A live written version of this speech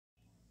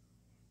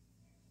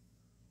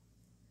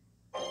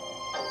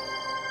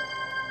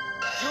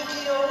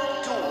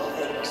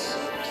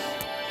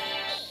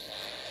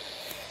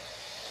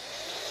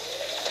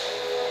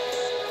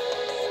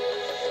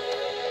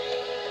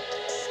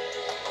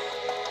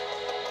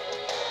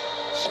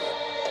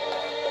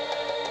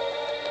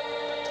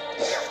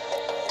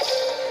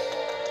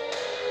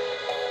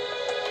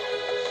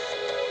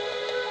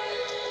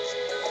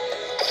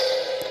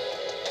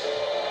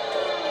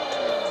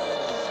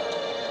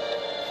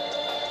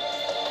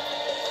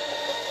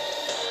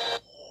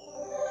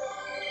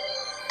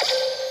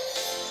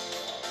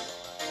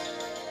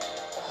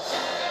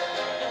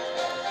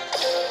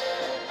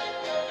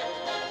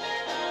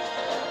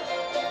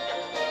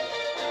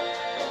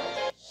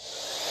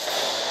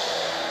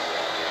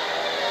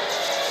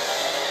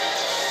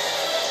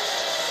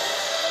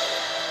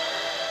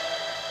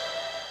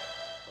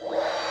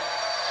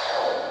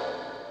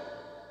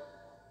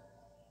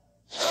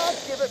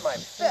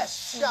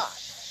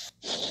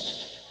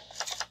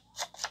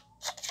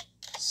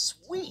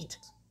Sweet!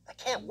 I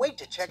can't wait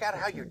to check out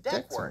how your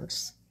deck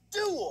works.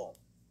 Duel!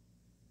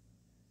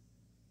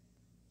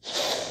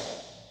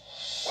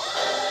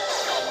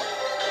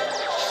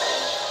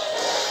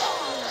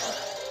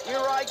 Here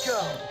I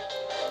go.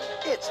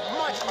 It's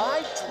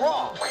my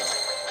draw.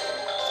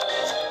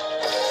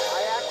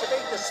 I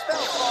activate the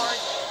spell card,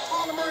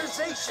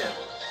 Polymerization.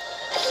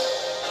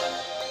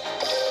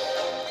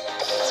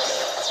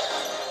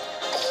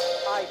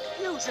 I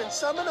fusion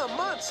summon a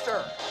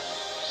monster.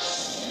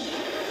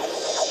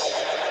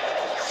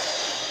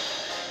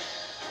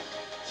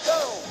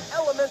 Go,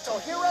 elemental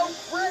hero,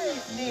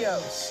 Brave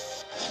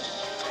Neos.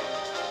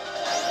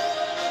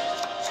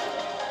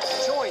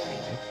 Join me.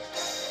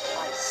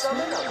 I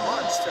summon a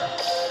monster.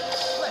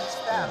 Let's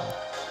battle.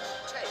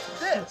 Take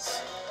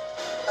this.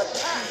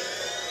 Attack.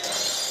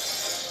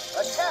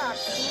 Attack,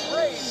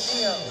 Brave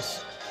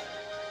Neos.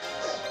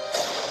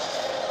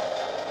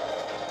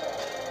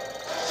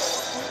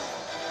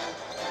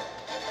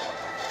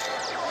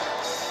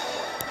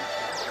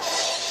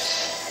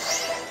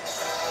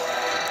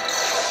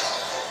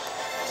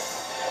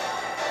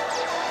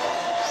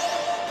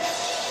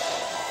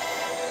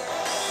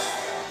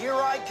 Here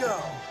I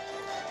go.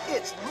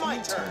 It's my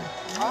turn.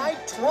 I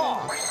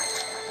draw.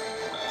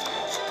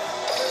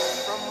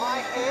 From my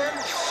hand,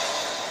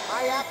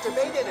 I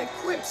activate an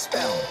equip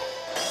spell.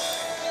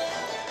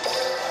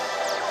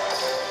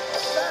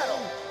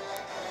 Battle.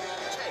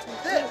 Take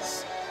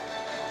this.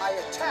 I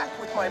attack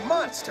with my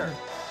monster.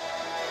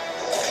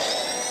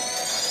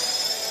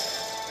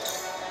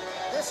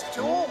 This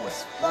duel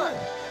was fun,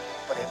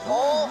 but it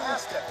all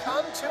has to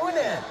come to an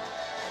end.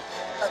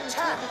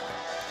 Attack.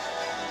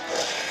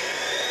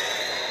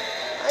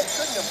 I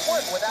couldn't have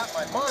won without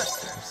my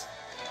monsters.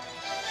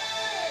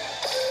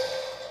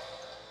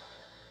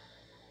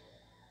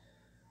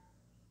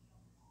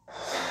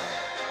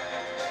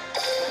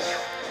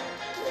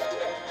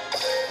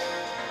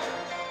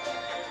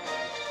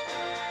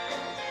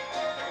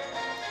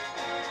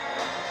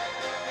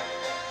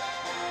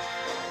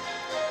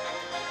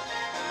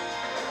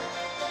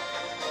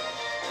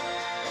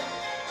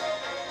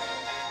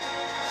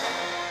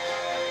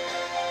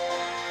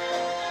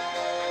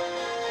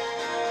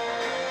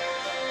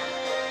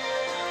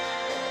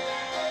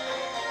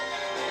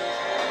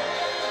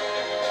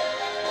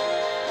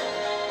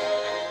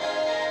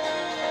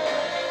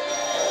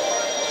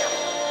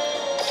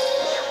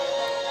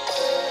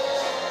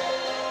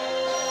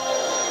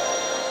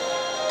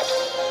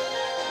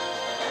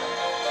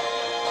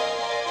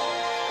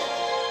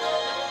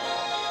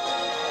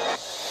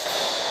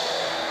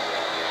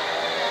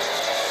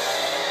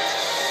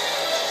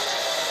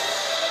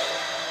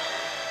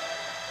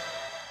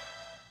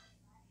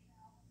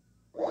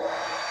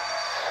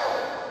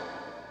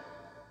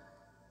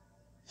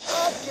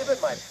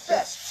 My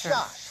best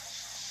shot.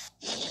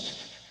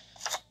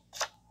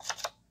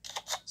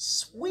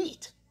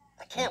 Sweet!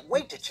 I can't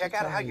wait to check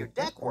out how your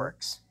deck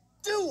works.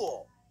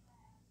 Duel!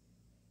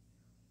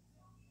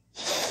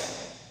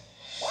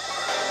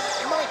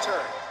 My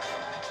turn.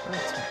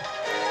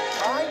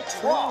 I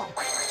draw.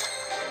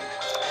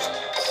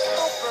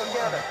 I'll throw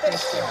down a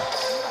face down.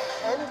 I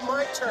end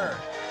my turn.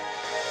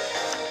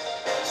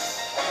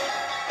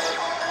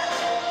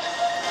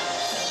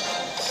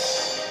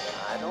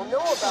 I don't know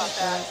about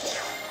that.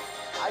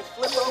 I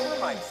flip over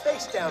my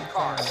face-down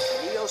card.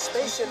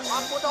 Neospatian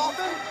Aqua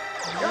Dolphin,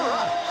 you're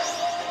up.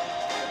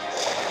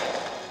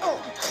 Oh,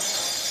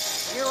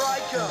 here I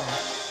go.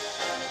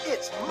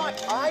 It's my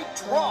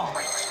draw.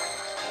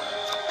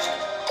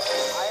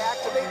 I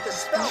activate the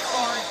spell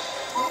card,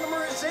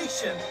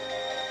 Polymerization.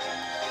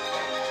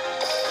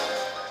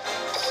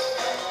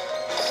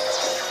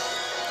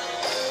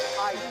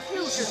 I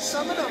fusion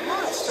summon a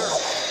monster.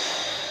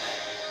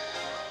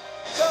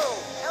 Go,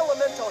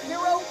 elemental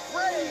hero,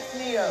 Brave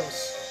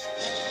Neos.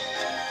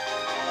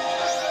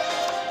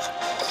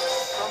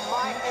 From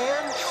my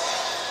hand,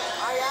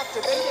 I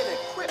activate an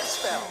equip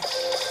spell.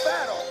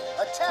 Battle,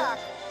 attack,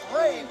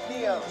 Brave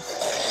Neos.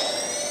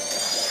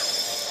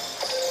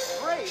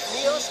 Brave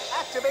Neos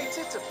activates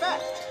its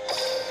effect.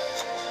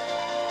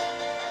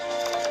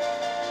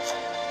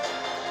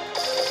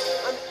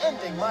 I'm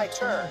ending my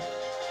turn.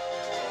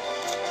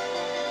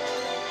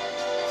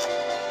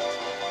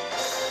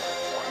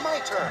 My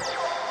turn.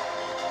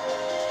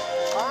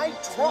 I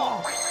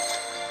draw.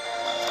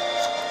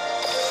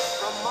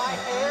 From my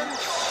hand,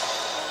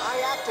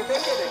 I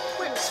activate an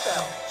equip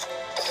spell.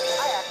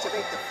 I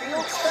activate the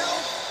field spell,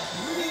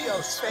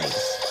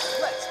 Neospace.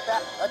 Let's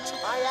bat.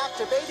 I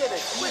activate an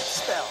equip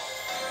spell.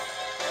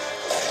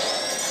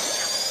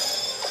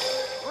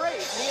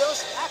 Brave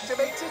Neos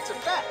activates its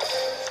effect.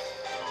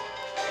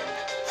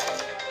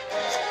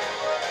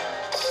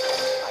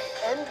 I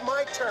end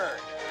my turn.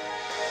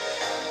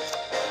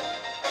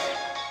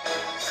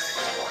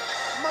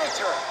 My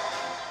turn.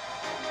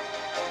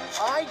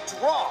 I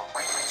draw.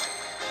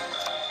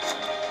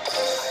 I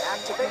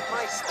activate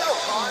my spell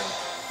card,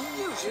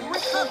 Fusion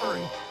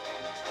Recovery.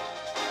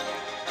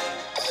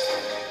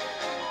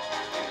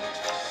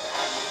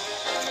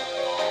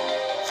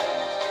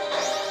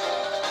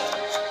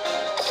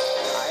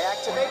 I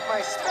activate my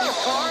my spell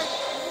card,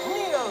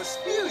 Neo's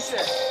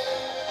Fusion.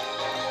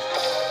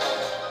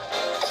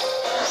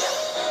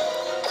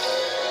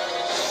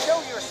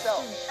 Show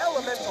yourself,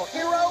 elemental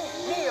hero,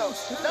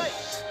 Neo's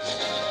Knight.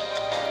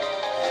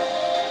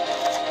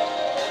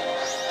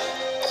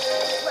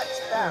 Let's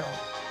battle.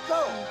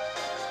 Go.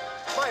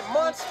 My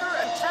monster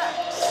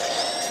attacks.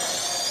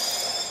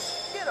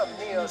 Get him,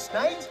 Neo's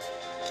Knight.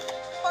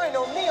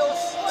 Final Neo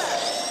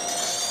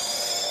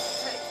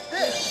Slash. Take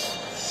this.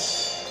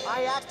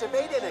 I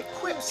activate an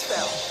equip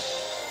spell.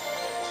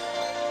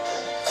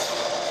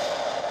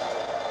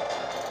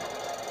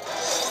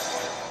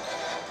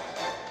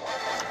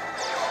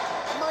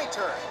 My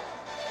turn.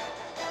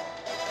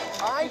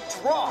 I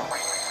draw.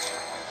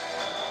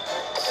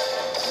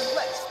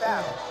 Let's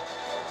battle.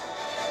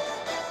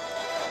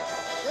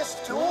 This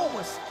duel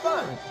was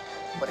fun,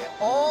 but it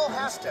all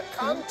has to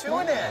come to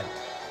an end.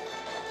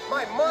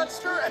 My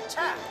monster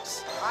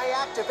attacks. I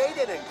activate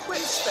an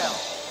equip spell.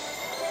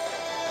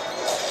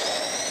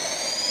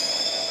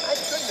 I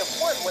couldn't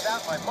have won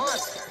without my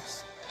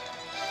monsters.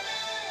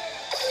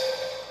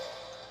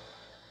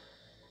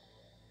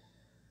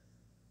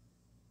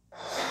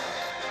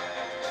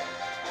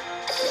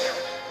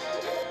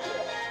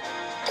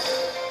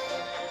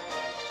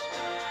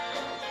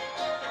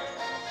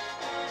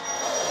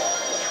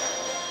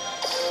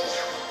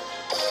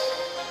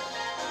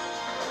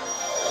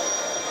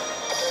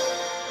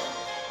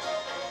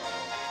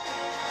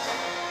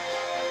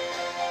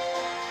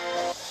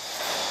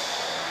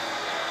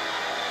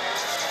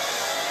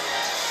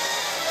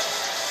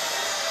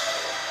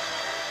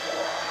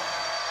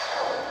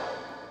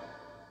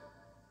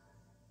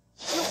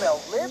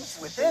 Lives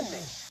within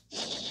me.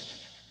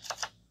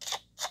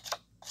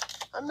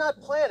 I'm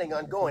not planning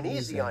on going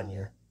easy on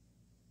you.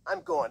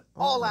 I'm going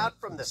all out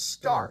from the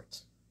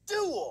start.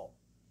 Duel!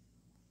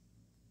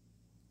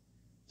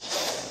 Here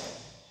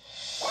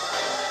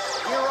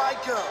I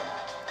go.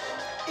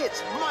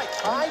 It's my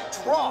I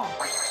draw. I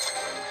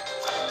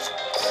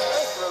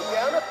throw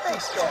down a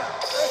face down.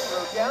 I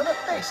throw down a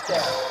face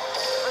down.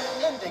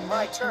 I'm ending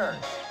my turn.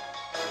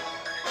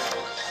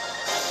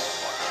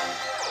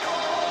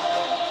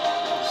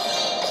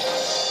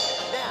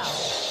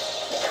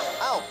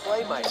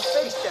 Play my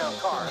face-down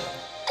card.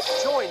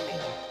 Join me.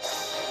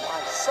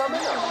 I summon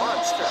a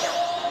monster.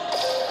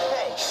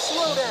 Hey,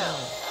 slow down.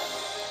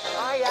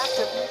 I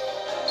activate.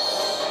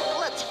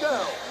 Let's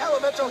go.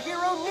 Elemental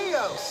hero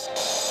Neos.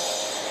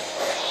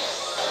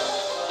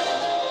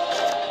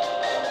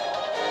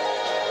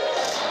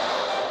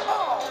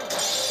 Oh!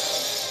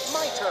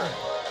 My turn.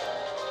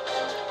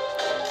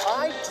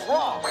 I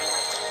draw.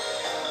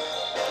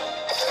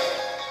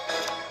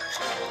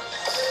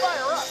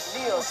 Fire up,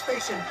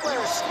 Neospatian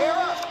Flare Scare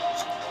up.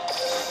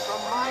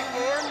 From my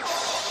hand,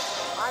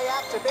 I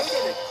activate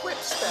an equip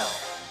spell.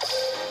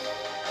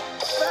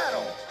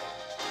 Battle!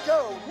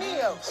 Go,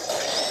 Neos!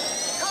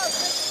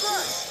 Cosmic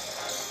Crush!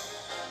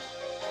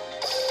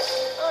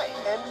 I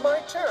end my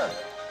turn.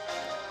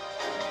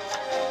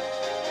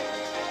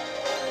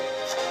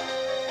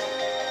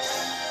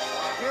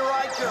 Here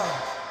I go.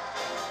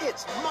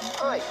 It's my...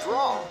 I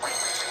draw.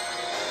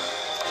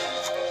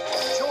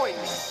 Join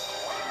me.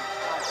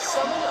 I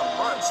summon a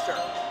monster.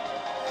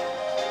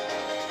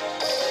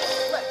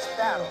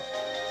 Battle.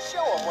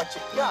 Show them what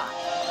you got.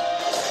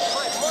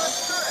 My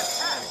monster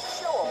attack.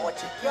 Show them what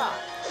you got.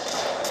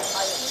 I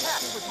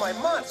attack with my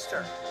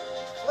monster.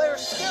 Flare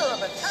Scarab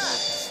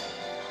attacks.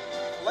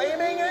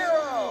 Flaming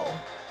Arrow.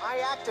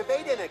 I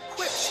activate an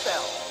equip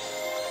spell.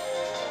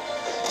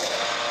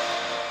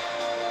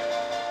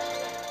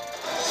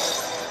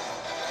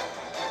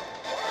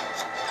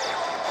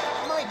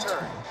 My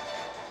turn.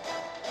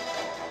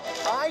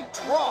 I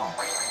draw.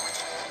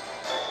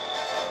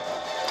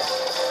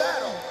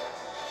 Battle.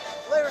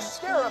 Flare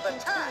Scarab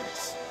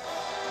attacks.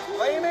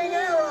 Flaming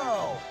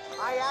Arrow.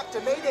 I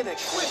activate an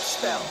equip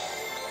spell.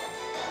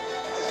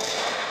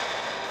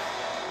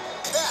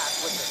 That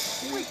was a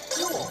sweet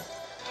duel.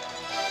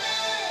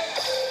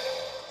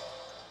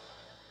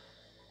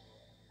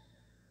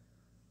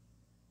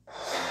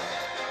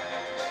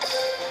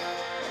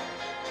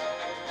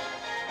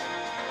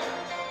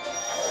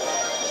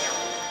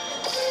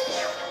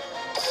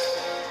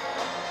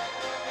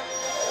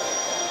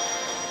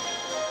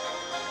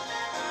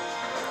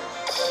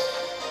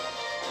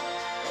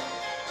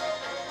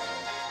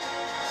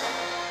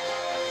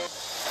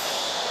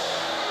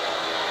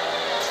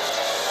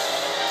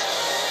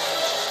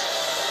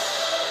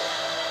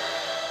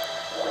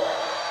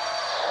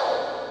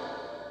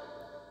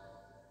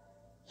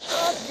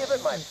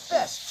 My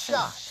best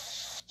shot.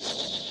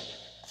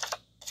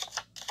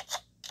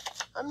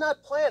 I'm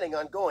not planning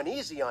on going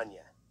easy on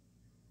you.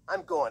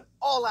 I'm going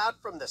all out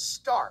from the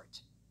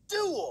start.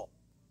 Duel!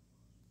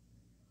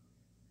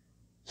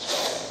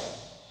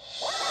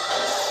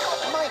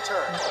 My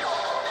turn.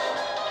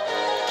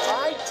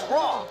 I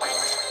draw.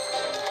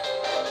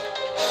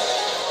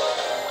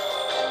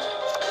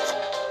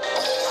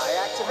 I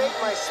activate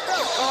my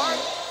spell card,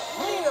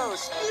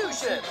 Neo's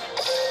Fusion.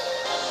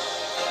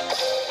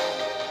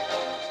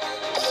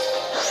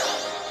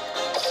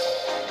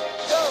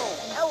 Go,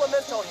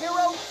 elemental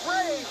hero,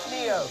 Brave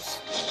Neos.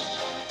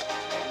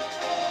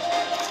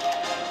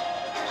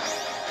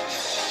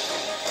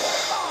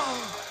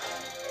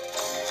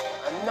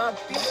 I'm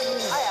not beaten.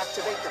 I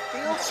activate the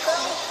field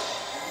spell,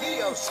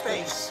 Neo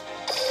Space.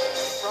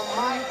 From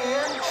my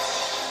hand,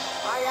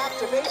 I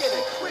activate an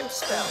equip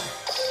spell.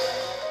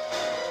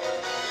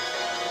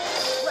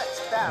 Let's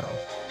battle.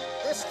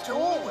 This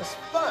duel was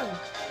fun,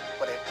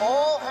 but it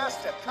all has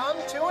to come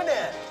to an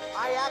end.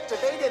 I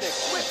activate an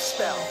equip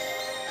spell.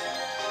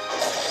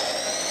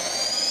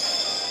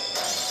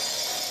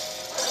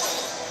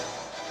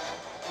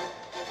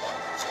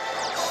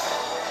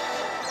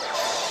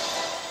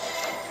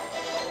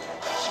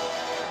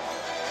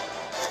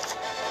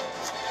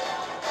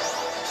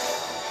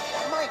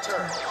 My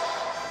turn.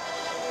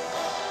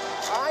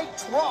 I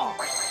draw.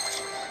 I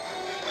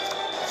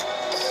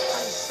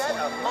set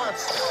a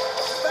monster.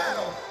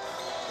 Battle.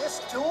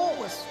 This duel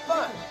was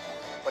fun,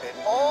 but it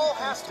all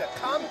has to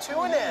come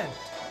to an end.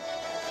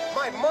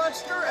 My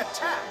monster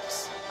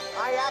attacks.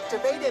 I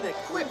activate an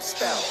equip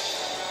spell.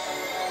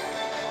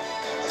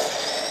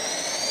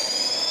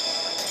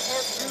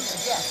 Can't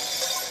lose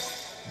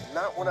yet.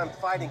 Not when I'm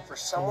fighting for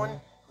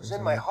someone who's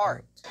in my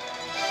heart.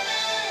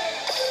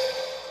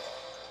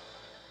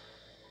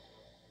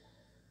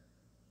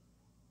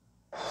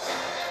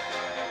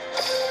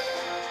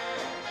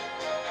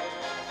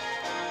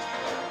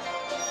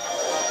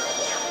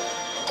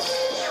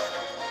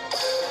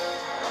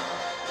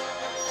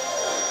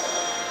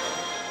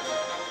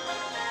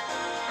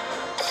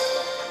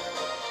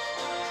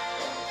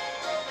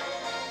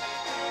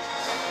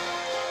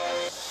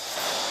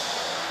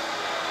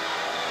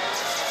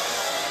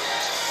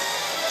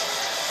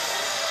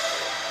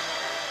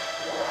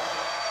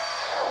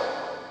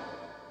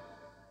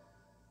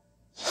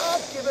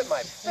 Give it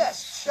my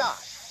best shot.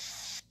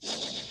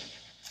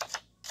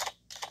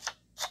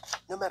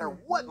 No matter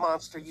what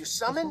monster you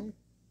summon,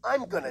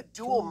 I'm gonna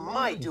duel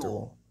my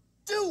duel.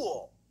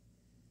 Duel!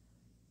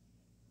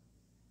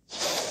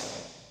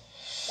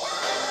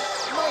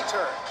 My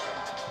turn.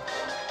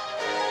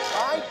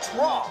 I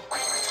draw.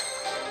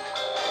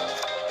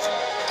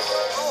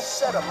 I'll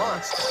set a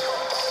monster.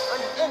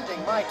 I'm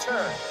ending my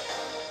turn.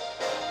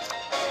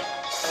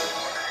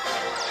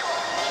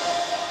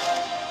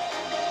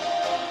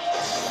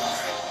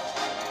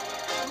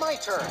 My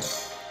turn.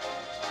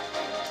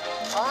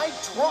 I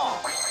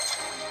draw.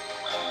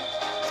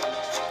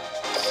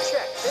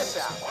 Check this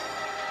out.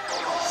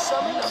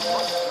 Summon a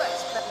monster.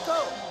 Let's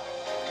go.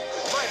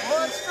 My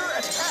monster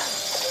attacks.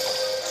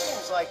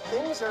 Seems like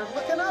things are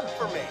looking up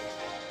for me.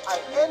 I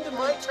end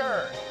my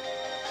turn.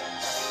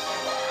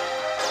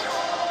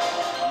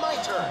 My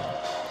turn.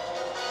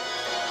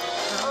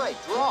 I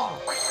draw.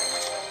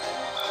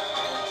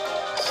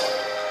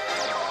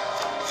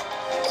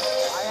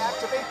 I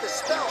activate the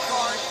spell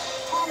card.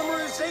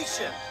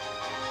 Polymerization.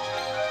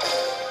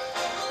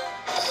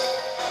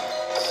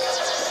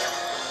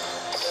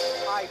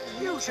 I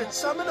fusion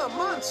summon a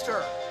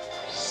monster.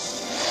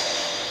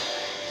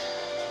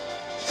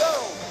 Go,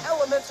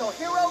 elemental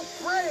hero,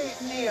 Brave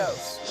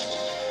Neos.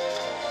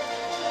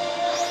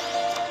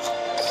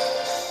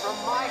 From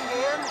my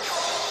hand,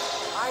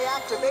 I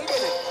activate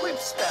an equip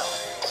spell.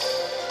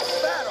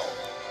 Battle.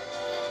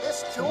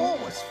 This duel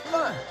was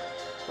fun,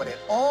 but it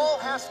all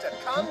has to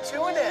come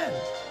to an end.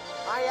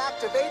 I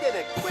activate an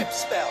equip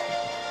spell.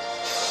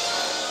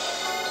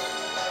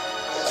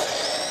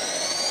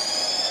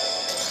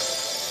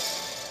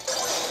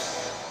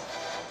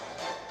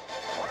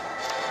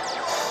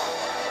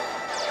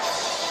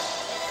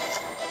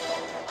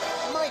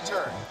 My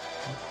turn.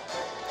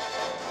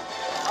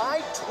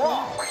 I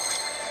draw.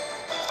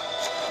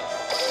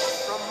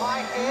 From my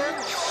hand,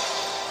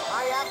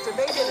 I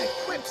activate an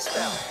equip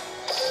spell.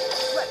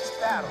 Let's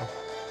battle.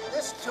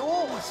 This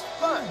duel was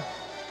fun,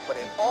 but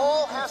it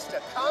all has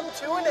to come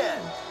to an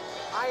end.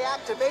 I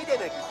activate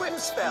an equip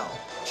spell.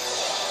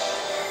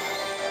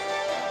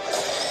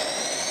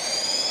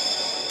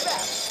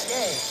 Best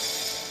game.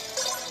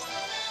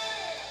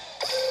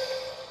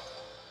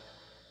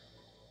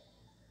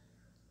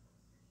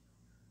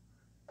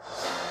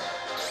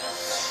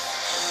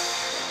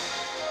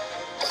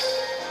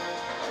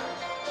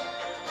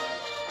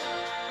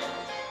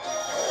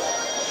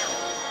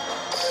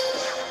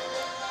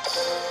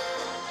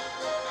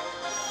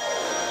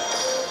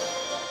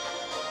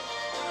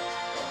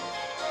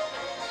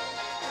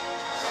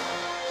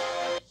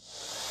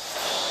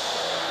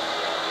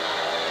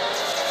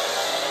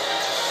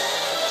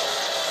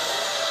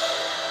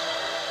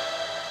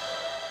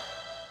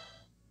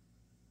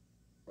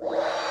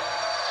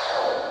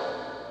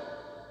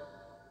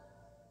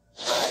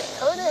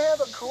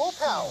 Cool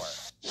power.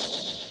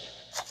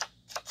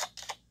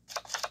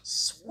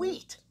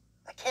 Sweet.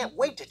 I can't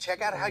wait to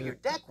check out how your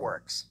deck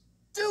works.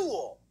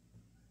 Duel.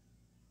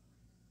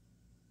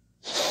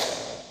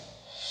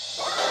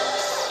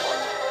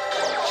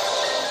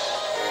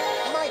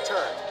 My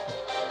turn.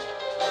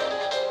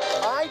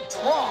 I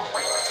draw.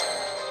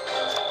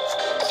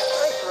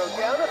 I throw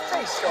down a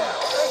face down.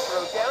 I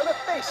throw down a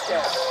face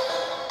down.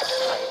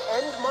 I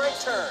end my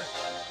turn.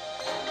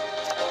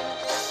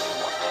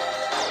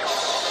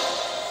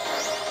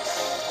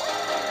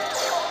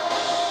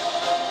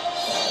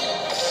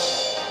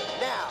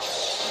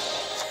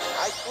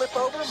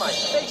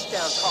 face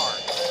down card.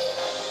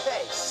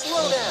 Hey,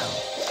 slow down.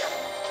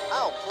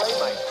 I'll play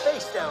my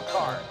face down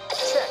card.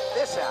 Check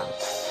this out.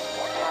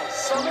 I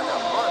summon a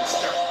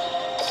monster.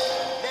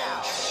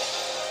 Now,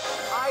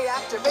 I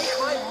activate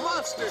my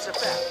monster's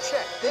effect.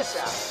 Check this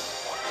out.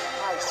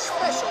 I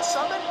special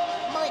summon.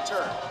 My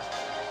turn.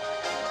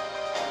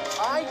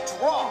 I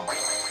draw.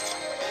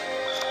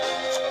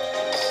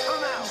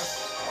 Come out.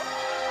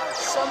 I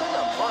summon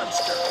a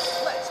monster.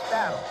 Let's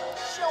battle.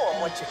 Show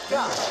 'em what you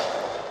got.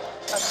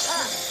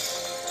 Attack.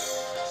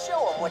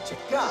 Show 'em what you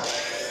got.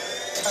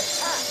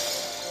 Attack.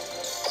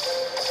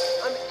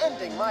 I'm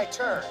ending my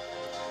turn.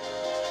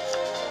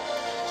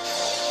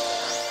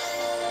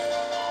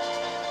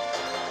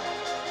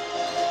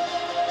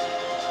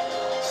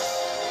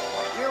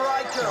 Here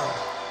I go.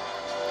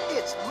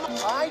 It's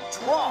I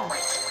draw.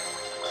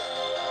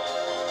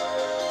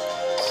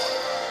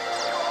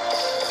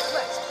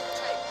 Let's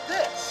take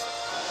this.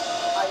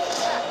 I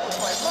attack with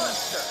my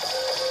monster.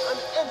 I'm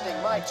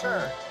ending my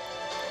turn.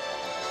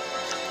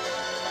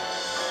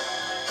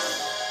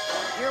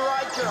 Here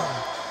I go.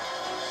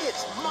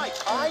 It's my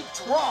I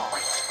draw.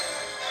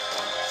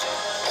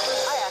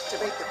 I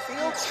activate the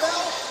field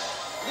spell.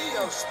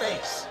 Neo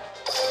space.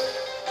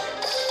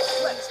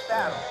 Let's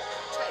battle.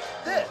 Take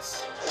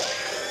this.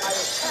 I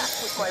attack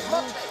with my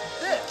monster.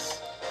 Take this.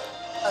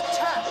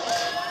 Attack.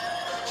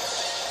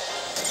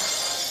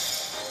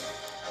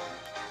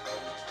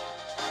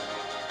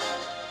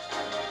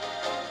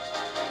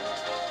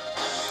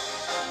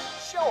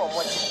 Show 'em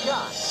what you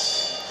got.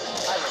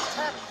 I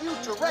attack you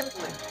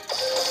directly.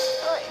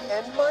 I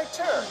end my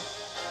turn.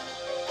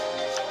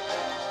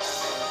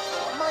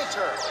 My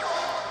turn.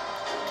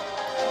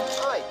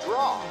 I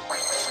draw.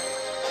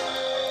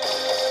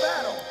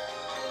 Battle.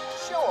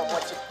 Show 'em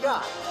what you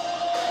got.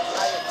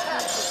 I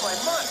attack with my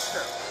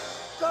monster.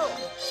 Go.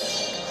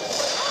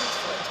 My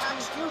monster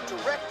attacks you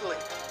directly.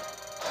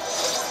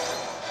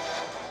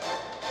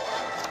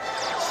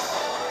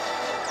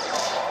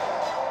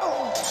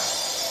 Oh.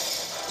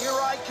 Here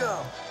I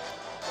go.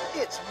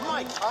 It's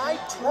my I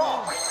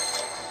draw.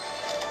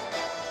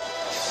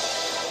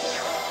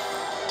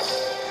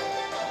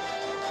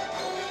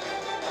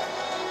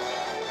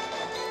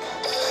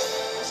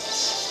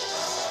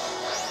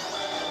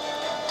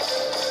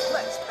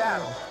 Let's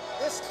battle.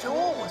 This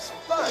duel was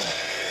fun,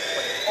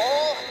 but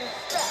all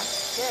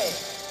fast game.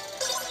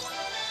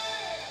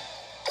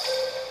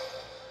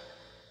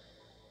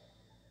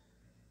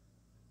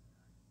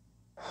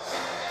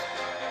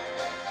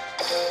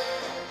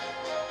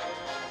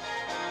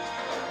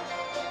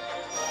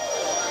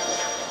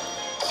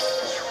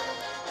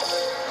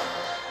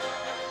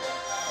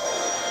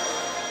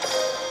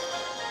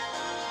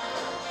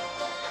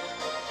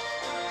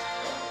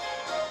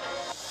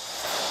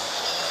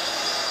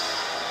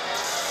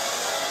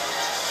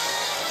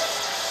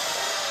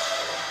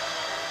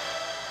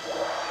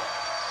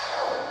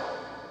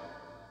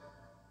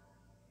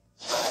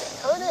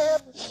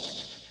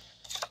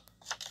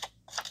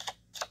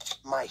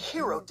 My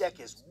hero deck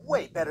is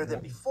way better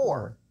than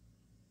before.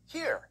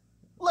 Here,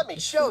 let me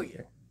show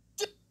you.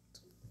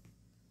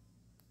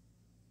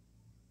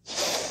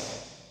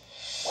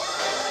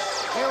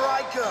 Here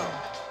I go.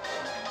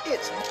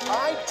 It's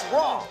I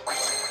draw.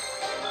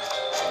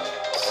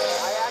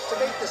 I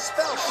activate the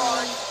spell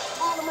card,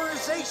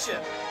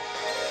 Polymerization.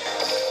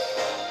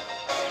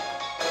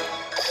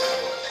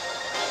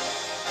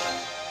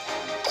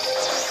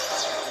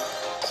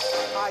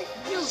 I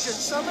fusion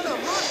summon a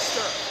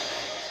monster.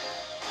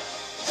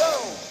 Go,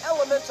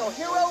 elemental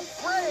hero,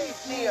 brave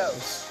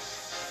Neos.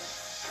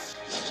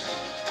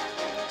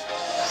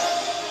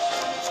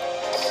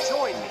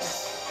 Join me.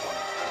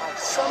 I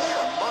summon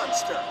a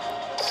monster.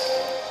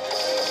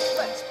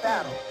 Let's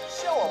battle.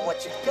 Show 'em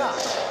what you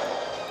got.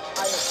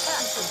 I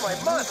attack with my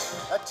monster.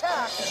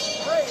 Attack,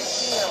 brave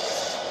Neos.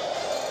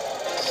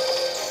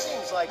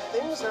 Seems like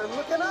things are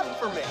looking up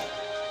for me.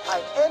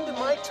 I end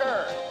my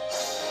turn.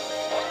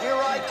 Here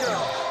I go.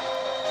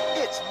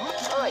 It's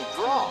I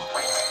draw.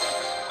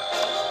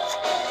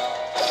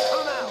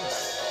 Come out.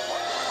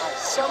 I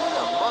summon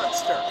a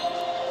monster.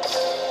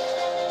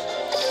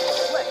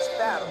 Let's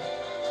battle.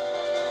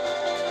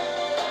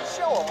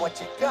 Show 'em what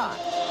you got.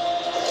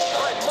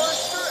 My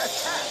monster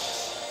attacks.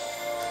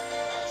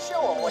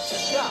 Show 'em what you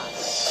got.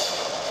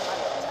 I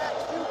attack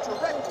you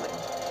directly.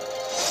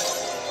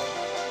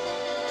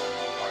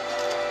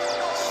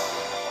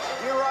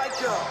 Here I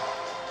go.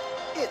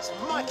 It's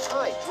my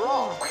I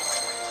draw.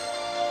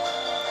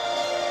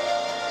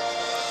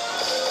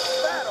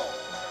 Battle.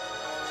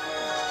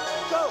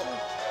 Go.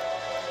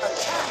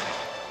 Attack.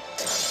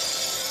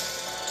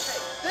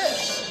 Take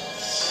this.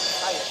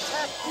 I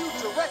attack you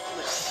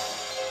directly.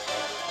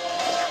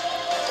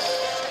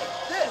 Take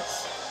this.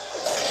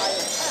 I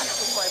attack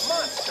with my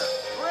monster.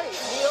 Brave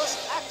Neos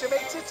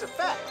activates its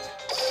effect.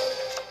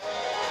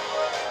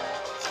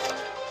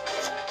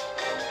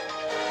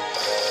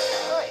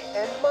 I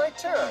end my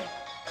turn.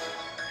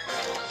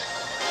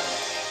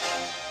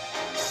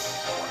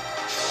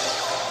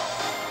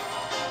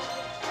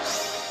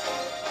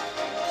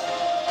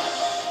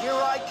 Here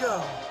I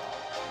go.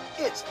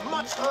 It's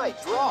much I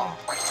draw.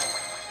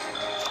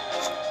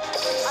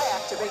 I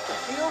activate the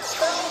field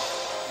spell,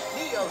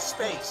 Neo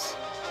Space.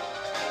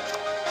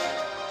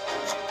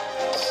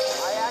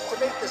 I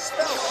activate the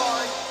spell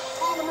card,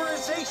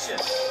 Polymerization.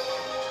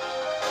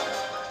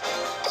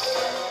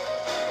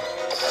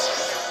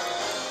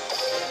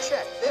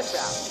 Check this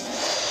out.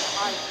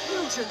 I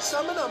fusion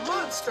summon a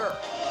monster.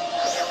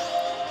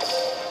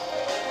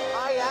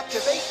 I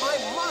activate my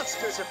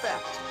monster's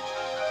effect.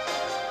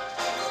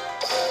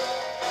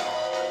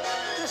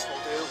 This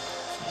will do.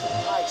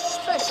 I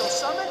special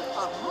summon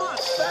a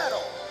monster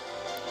battle.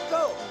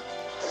 Go.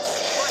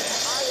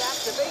 I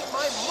activate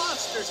my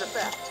monster's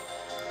effect.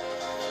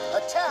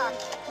 Attack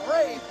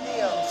Brave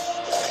Neos.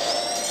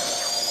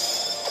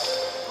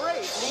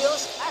 Brave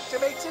Neos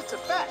activates its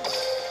effect.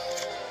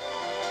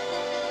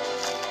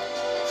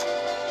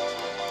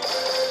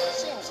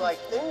 Seems like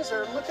things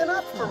are looking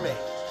up for me.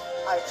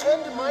 I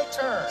end my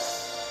turn.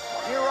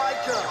 Here I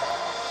go.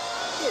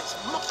 It's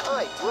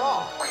my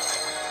draw.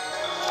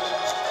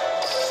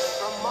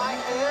 From my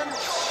hand,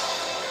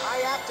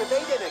 I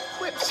activate an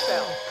equip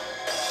spell.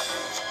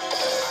 I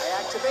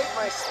activate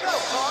my spell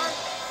card,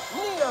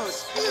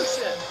 Neo's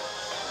Fusion.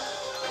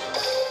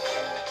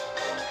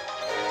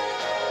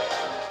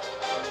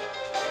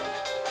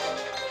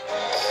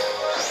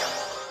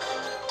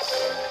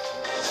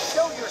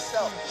 Show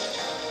yourself.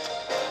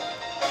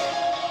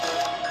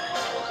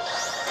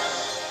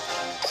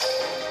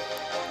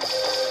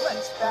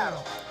 Let's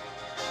battle.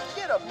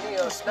 Get him,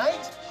 Neos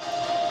Knight.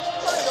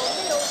 Final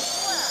Neos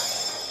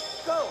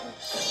Blast. Go.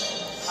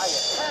 I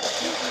attack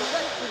you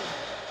directly.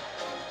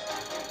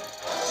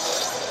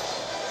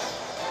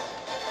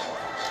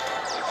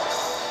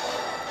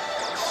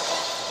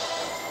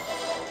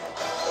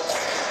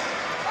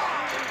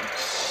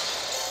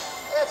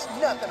 That's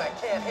nothing I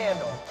can't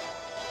handle.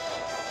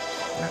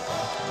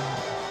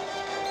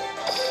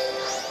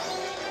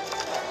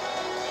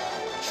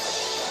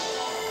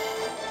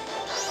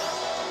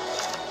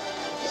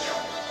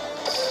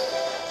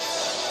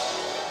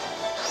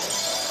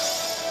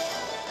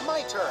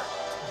 My turn.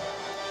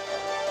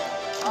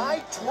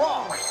 I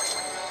draw.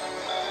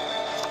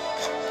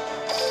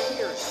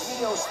 Here's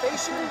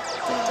Neospatian,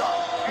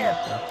 Dark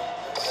Panther.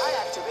 I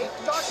activate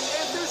Dark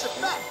Panther's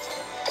effect.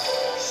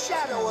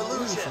 Shadow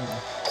Illusion.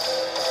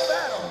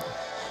 Battle.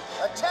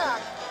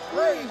 Attack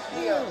Brave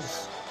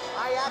Neos.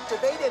 I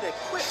activate an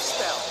equip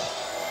spell.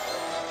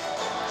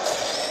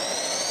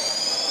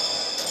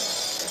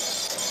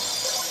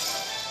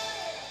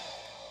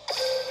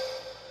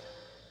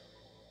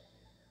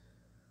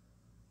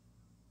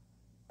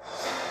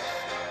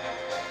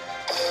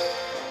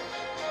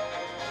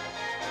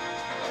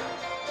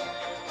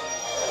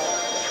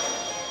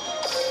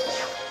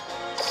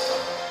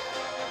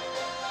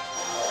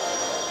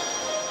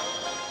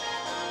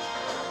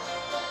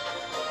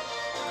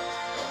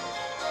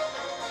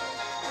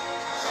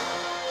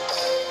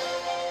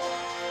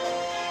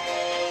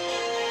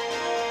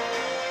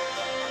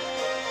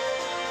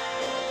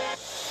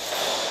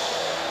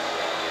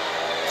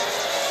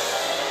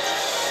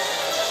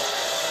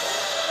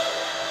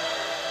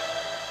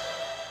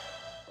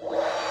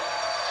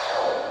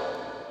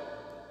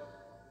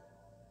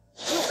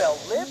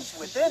 Lives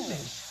within me.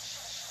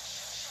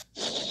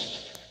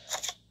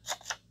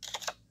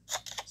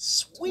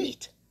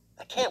 Sweet!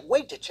 I can't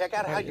wait to check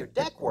out how your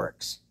deck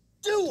works.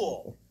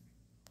 Duel!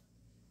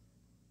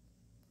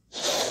 My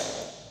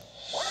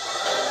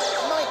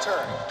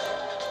turn.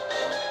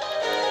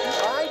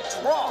 I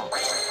draw.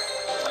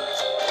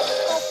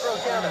 I'll throw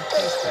down a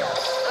face down.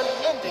 I'm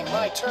ending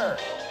my turn.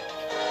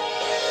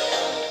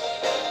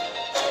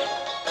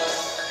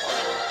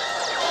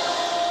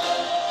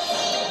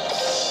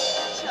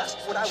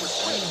 What I was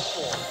waiting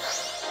for.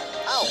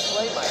 I'll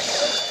play my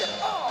face down.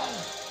 Oh!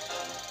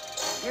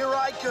 Here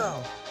I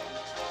go.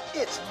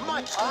 It's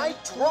my I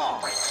draw.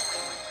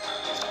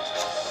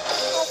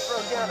 I'll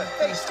throw down a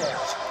face down.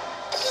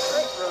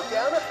 I throw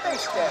down a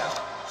face down.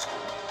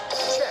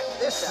 Check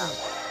this out.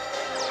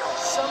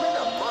 Summon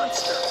a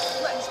monster.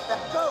 Let's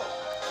go.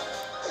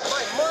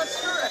 My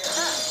monster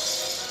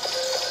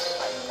attacks.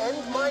 I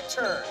end my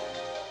turn.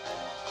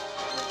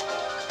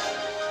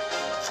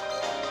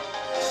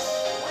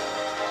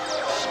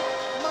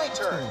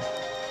 Turn.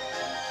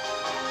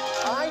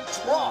 I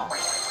draw.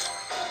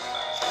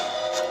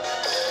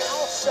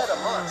 I'll set a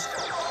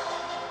monster.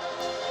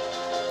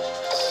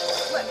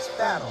 Let's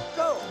battle.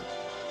 Go.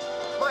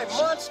 My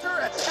monster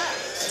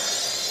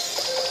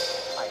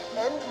attacks. I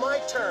end my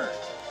turn.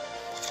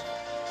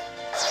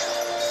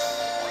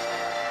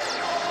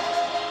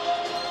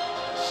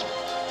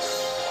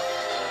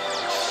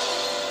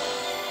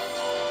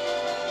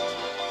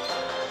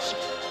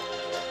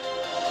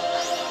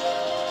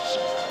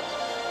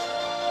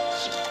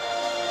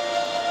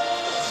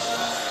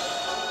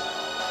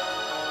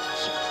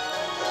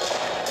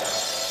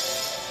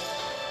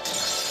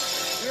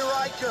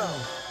 I go.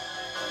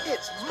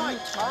 It's my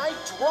I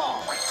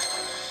draw.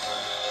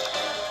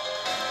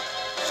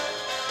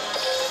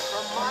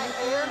 From my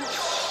hand,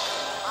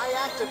 I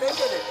activate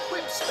an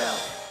equip spell.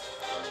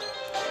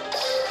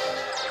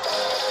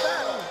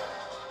 Battle.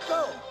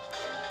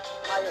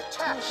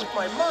 attack with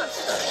my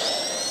monster.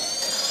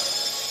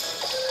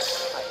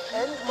 I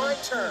end my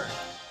turn.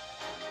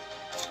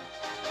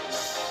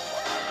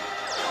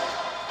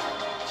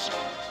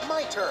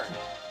 My turn.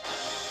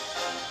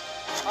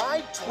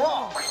 I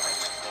draw.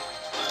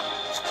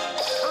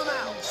 Come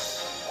out.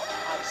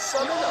 I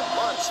summon a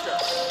monster.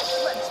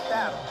 Let's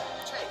battle.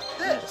 Take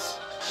this.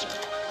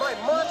 My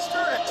monster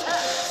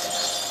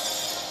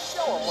attacks.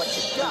 Show him what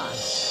you got.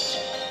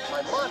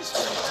 My monster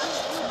attacks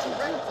you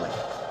directly.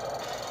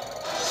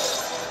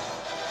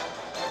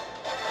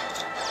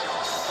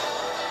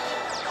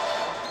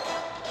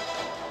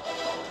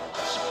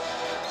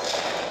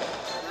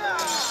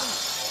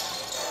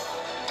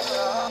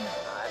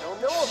 I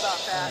don't know about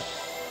that.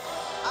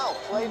 I'll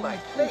play my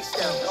face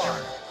down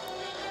card.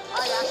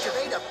 I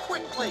activate a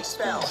quick play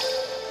spell.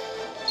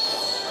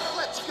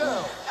 Let's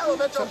go,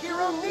 Elemental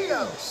Hero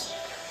Neos.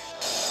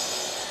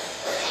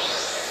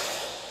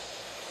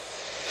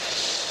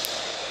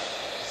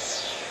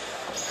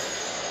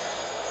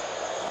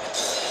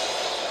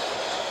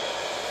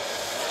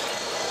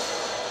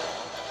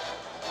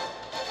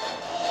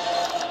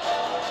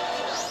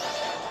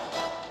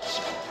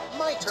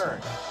 My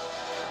turn.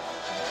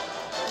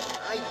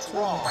 I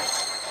draw.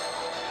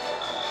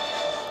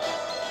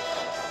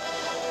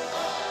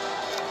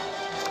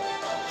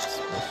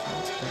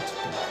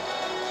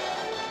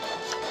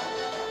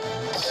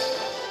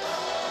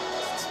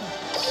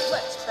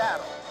 Let's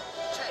battle.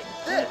 Take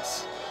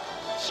this.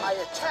 I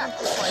attack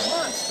with my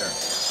monster.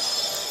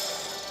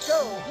 Go,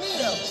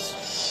 Neos.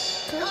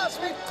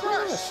 Cosmic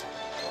Crush.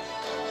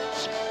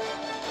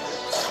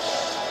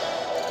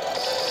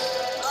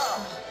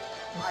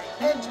 I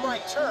end my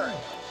turn.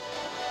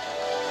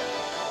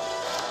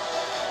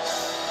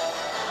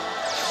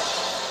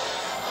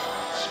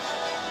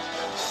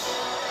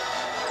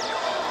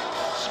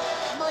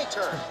 My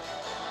turn.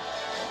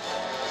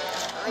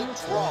 I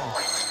draw.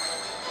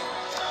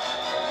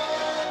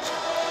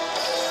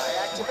 I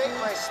activate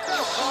my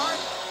spell card,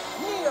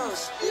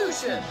 Neos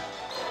Fusion.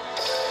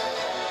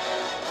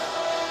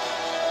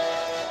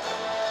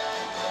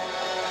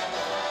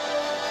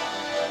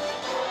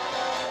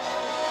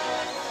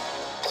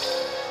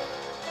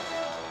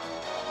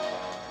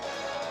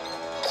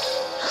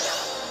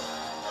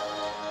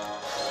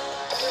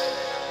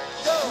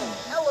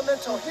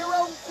 Elemental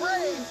Hero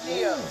Brave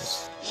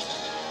Neos.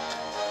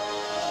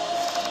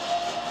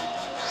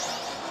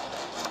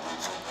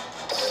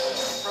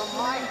 From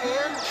my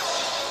hand,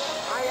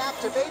 I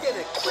activate an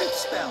equip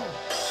spell.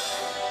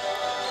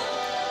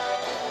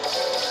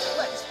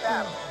 Let's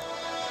battle.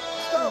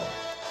 Go.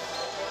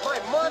 My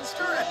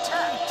monster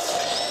attacks.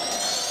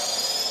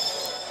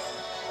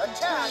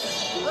 Attack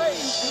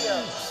Brave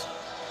Neos.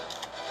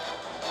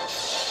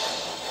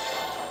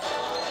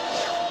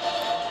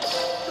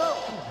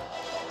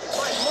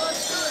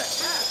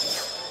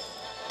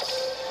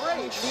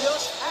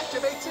 Neos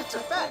activates its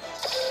effect.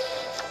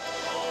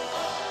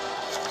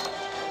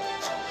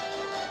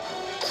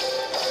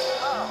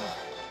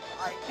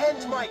 I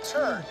end my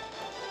turn.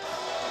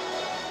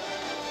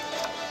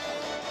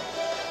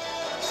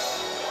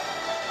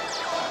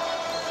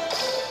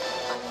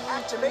 I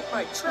activate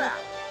my trap.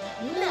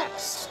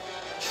 Next.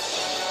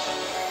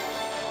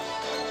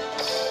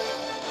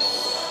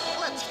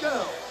 Let's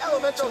go,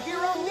 Elemental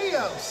Hero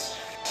Neos.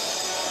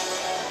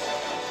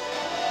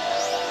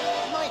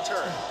 My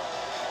turn.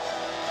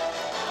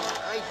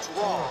 I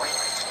draw.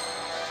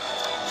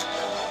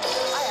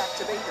 I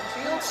activate the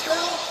field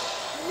spell,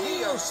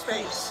 Neo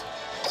Space.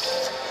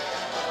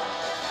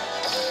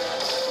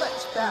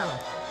 Let's battle.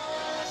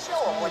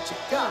 Show them what you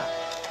got.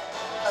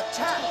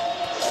 Attack.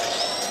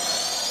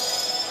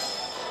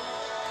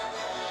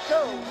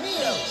 Go,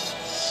 Neos.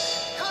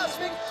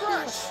 Cosmic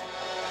Crush.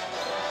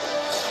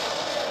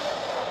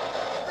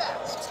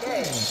 That's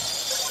game.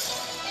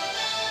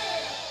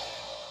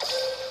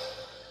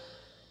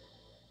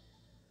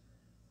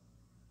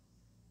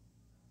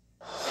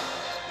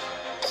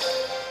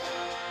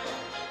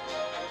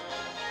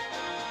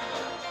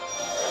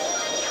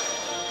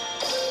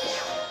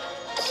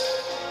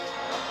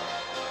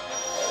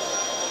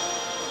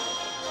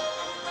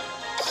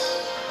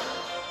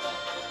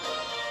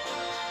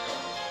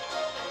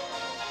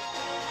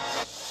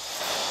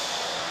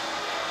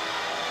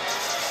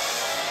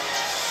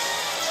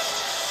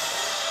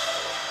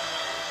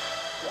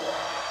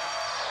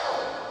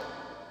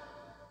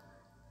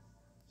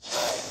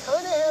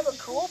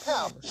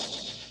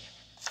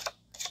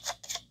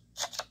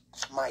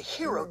 My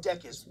hero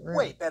deck is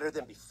way better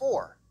than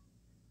before.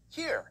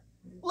 Here,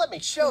 let me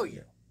show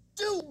you.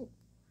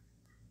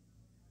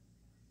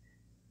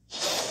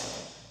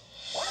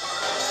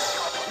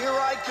 Here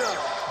I go.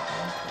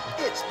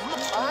 It's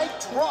I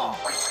draw.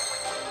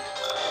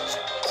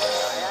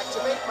 I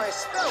activate my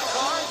spell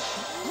card,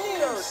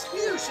 Neos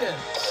Fusion.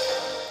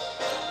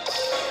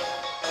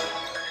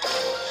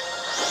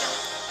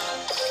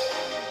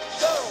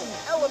 Go,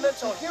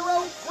 Elemental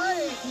Hero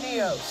Brave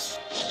Neos.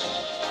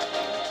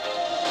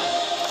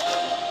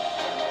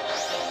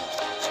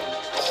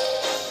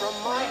 From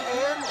my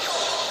hand,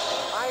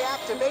 I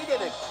activate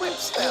an equip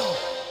spell.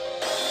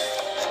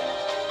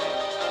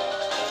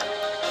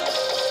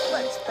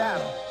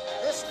 battle.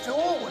 This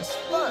duel was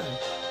fun,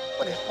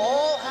 but it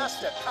all has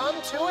to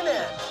come to an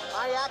end.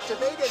 I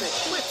activated a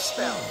quick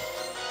spell.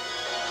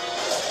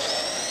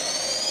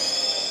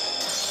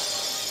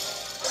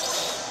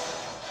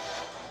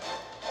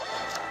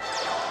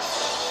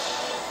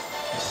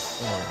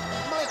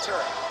 My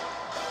turn.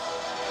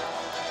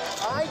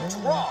 I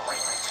draw.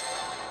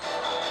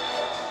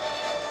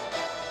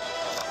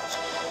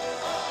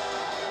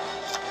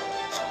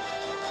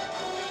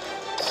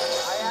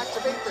 I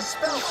activate the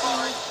spell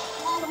card,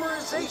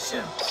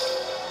 Polymerization.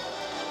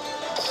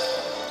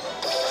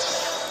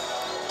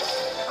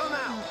 Come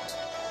out.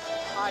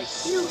 I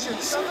fusion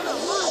summon a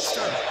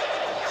monster.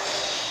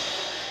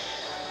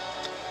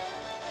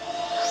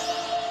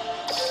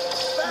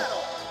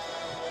 Battle.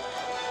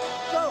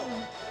 Go.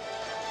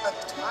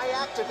 I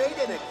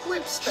activated a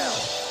quick spell.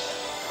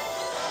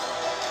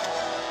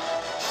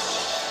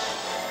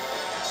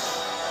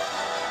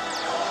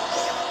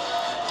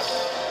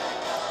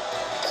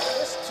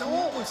 This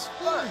duel was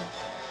fun,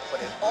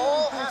 but it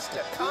all has to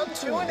come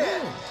to an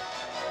end.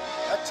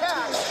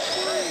 Attack!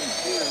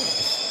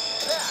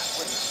 That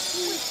was a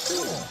sweet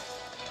duel.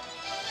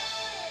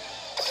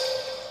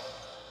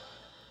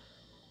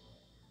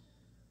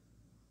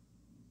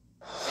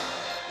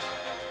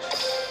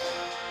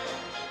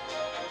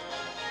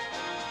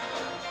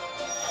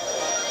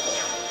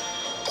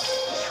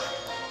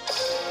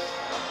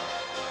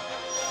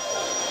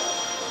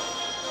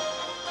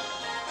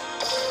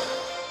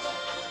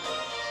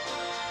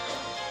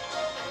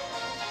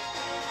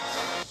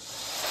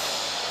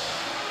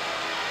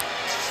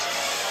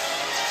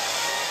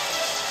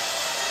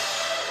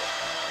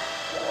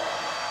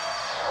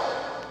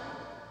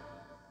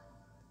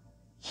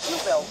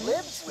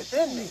 Lives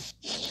within me.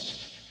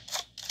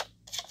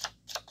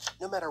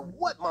 No matter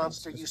what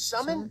monster you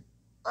summon,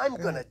 I'm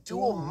gonna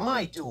duel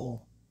my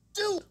duel.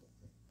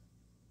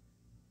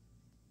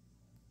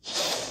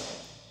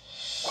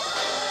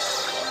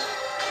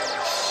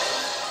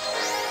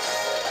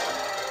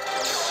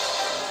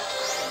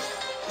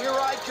 Here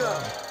I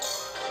go.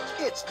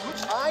 It's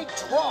I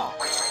draw.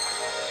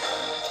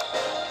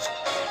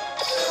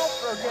 I'll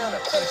throw down a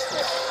face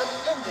there.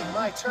 I'm ending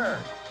my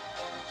turn.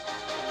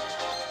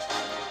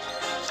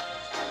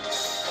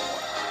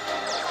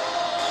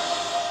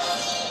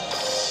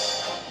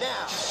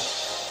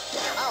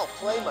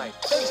 Play my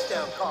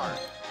face-down card.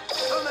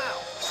 Come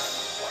out.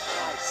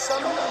 I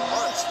summon a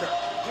monster.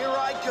 Here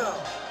I go.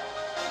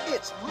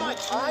 It's my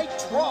I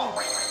draw.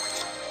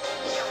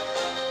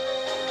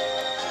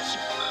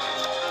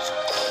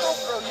 I'll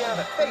throw down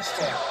a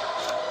face-down.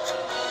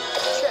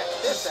 Check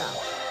this out.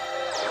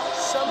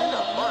 Summon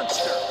a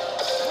monster.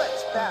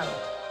 Let's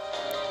battle.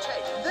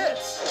 Take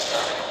this.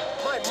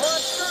 My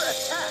monster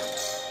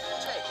attacks.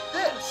 Take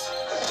this.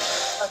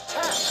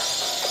 Attack.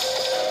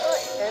 I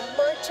end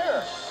my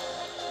turn.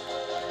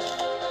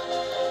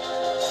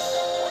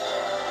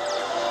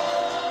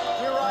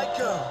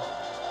 Go.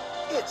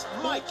 It's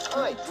my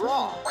I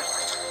draw.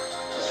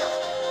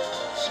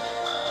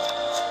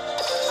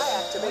 I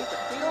activate the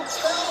field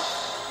spell,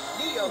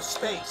 Neo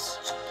Space.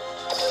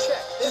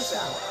 Check this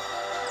out.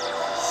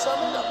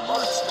 Summon a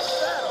monster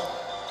battle.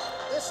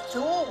 This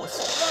duel was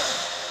fun,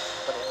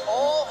 but it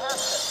all has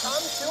to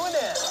come to an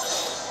end.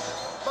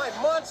 My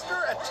monster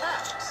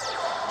attacks.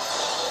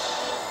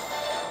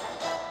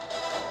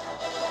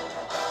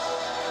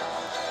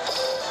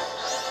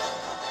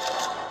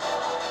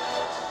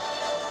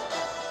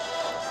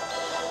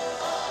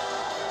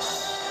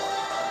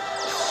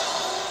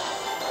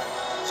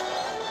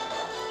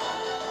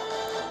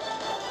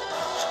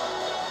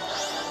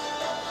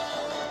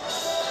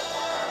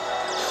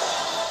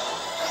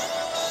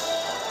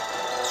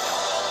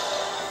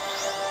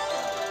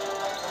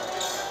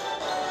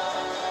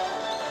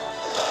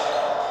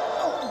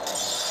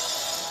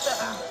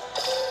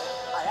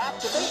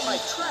 Activate my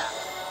trap.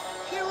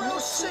 Hero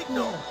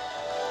Signal.